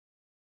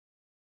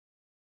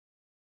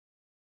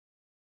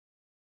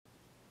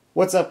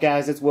What's up,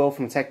 guys? It's Will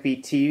from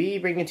TekBeatTV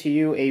bringing to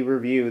you a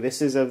review.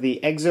 This is of the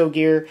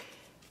EXOGEAR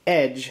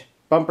Edge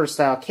bumper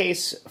style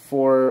case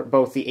for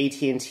both the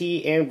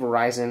AT&T and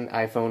Verizon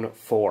iPhone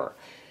 4.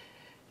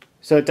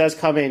 So it does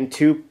come in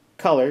two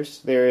colors.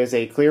 There is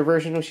a clear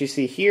version, which you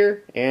see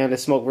here, and a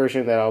smoke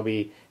version that I'll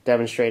be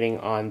demonstrating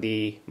on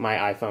my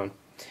iPhone.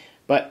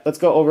 But let's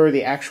go over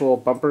the actual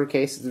bumper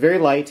case. It's very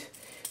light.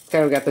 It's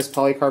kind of got this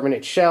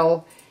polycarbonate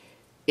shell.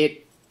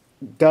 It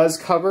does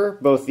cover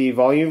both the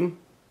volume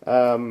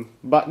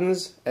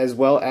buttons as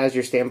well as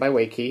your standby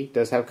wait key. It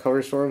does have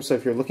covers for them, so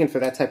if you're looking for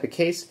that type of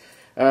case,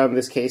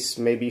 this case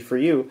may be for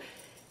you.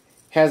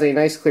 Has a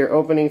nice clear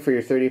opening for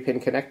your 30-pin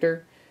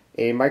connector,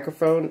 a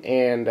microphone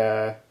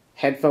and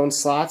headphone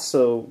slots,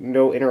 so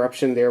no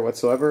interruption there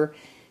whatsoever,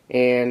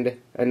 and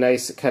a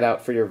nice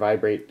cutout for your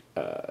vibrate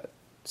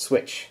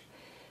switch.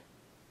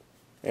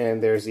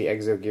 And there's the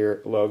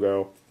EXOGEAR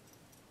logo.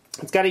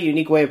 It's got a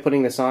unique way of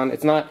putting this on.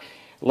 It's not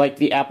like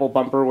the Apple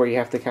bumper where you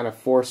have to kind of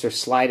force or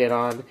slide it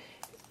on.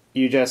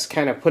 You just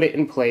kind of put it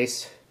in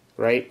place,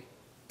 right?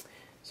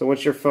 So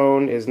once your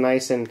phone is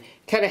nice and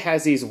kind of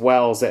has these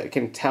wells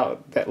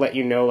that let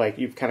you know like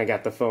you've kind of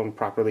got the phone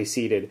properly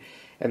seated.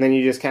 And then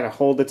you just kind of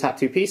hold the top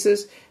two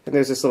pieces, and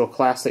there's this little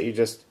clasp that you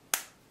just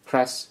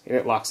press and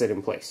it locks it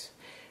in place.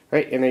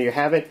 Right? And there you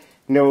have it.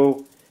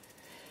 No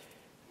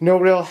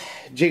real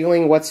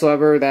jiggling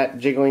whatsoever. That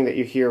jiggling that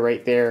you hear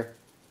right there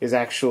is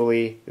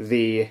actually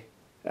the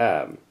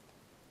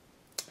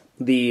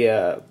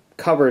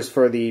covers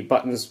for the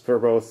buttons for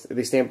both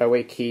the standby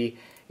wait key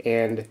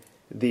and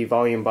the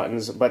volume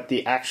buttons, but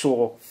the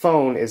actual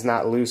phone is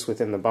not loose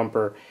within the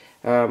bumper.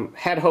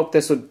 Had hoped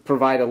this would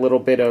provide a little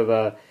bit of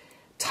a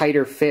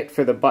tighter fit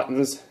for the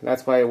buttons.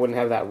 That's why I wouldn't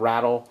have that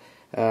rattle,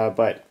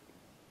 but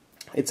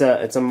it's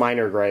a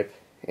minor gripe.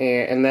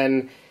 And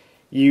then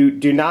you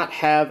do not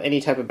have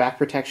any type of back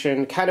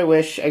protection. Kind of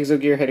wish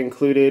EXOGEAR had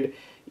included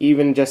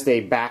even just a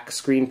back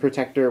screen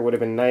protector. Would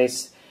have been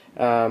nice.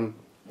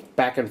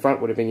 Back and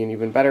front would have been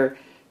even better,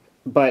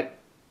 but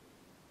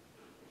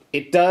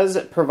it does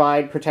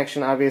provide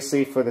protection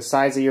obviously for the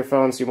sides of your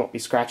phone, so you won't be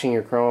scratching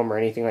your chrome or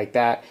anything like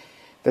that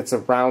that's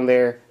around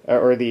there,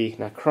 or the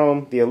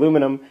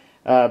aluminum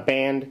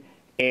band,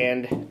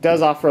 and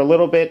does offer a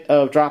little bit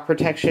of drop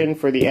protection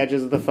for the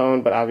edges of the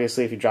phone, but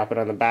obviously if you drop it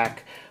on the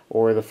back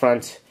or the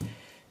front,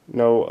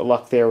 no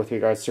luck there with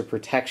regards to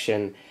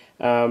protection.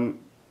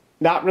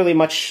 Not really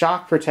much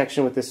shock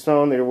protection with this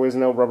phone. There was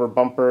no rubber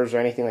bumpers or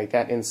anything like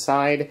that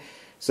inside.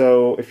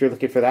 So if you're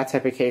looking for that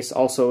type of case,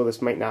 also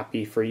this might not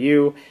be for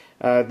you.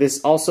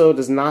 This also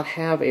does not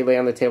have a lay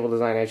on the table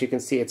design. As you can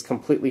see, it's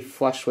completely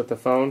flush with the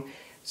phone.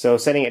 So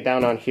setting it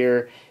down on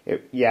here,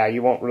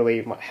 you won't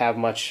really have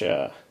much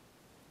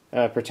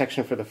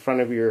protection for the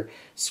front of your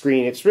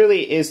screen. It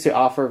really is to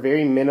offer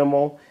very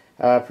minimal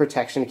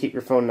protection to keep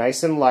your phone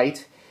nice and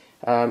light.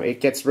 It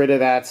gets rid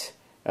of that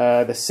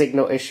the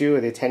signal issue or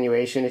the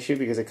attenuation issue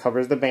because it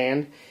covers the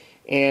band,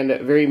 and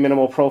very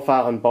minimal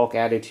profile and bulk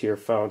added to your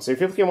phone. So if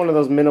you're looking at one of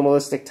those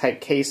minimalistic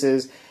type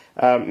cases,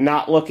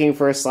 not looking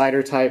for a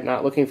slider type,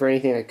 not looking for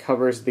anything that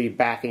covers the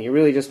back, and you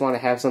really just want to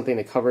have something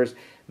that covers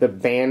the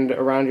band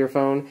around your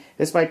phone,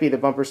 this might be the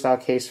bumper style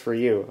case for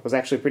you. I was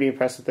actually pretty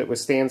impressed with it.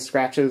 Withstands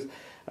scratches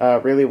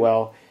really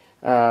well.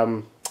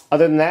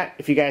 Other than that,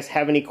 if you guys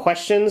have any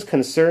questions,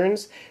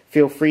 concerns,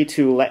 feel free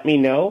to let me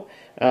know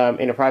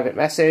in a private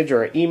message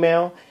or an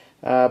email.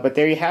 But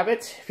there you have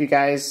it. If you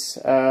guys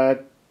have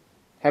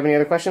any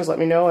other questions, let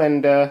me know,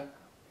 and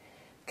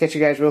catch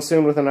you guys real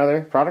soon with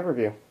another product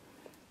review.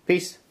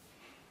 Peace.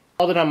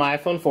 Installed it on my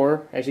iPhone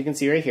 4, as you can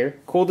see right here.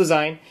 Cool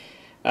design.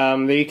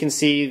 There you can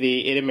see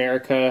the In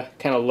America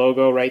kind of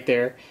logo right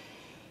there.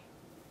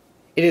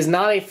 It is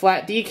not a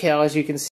flat decal, as you can see.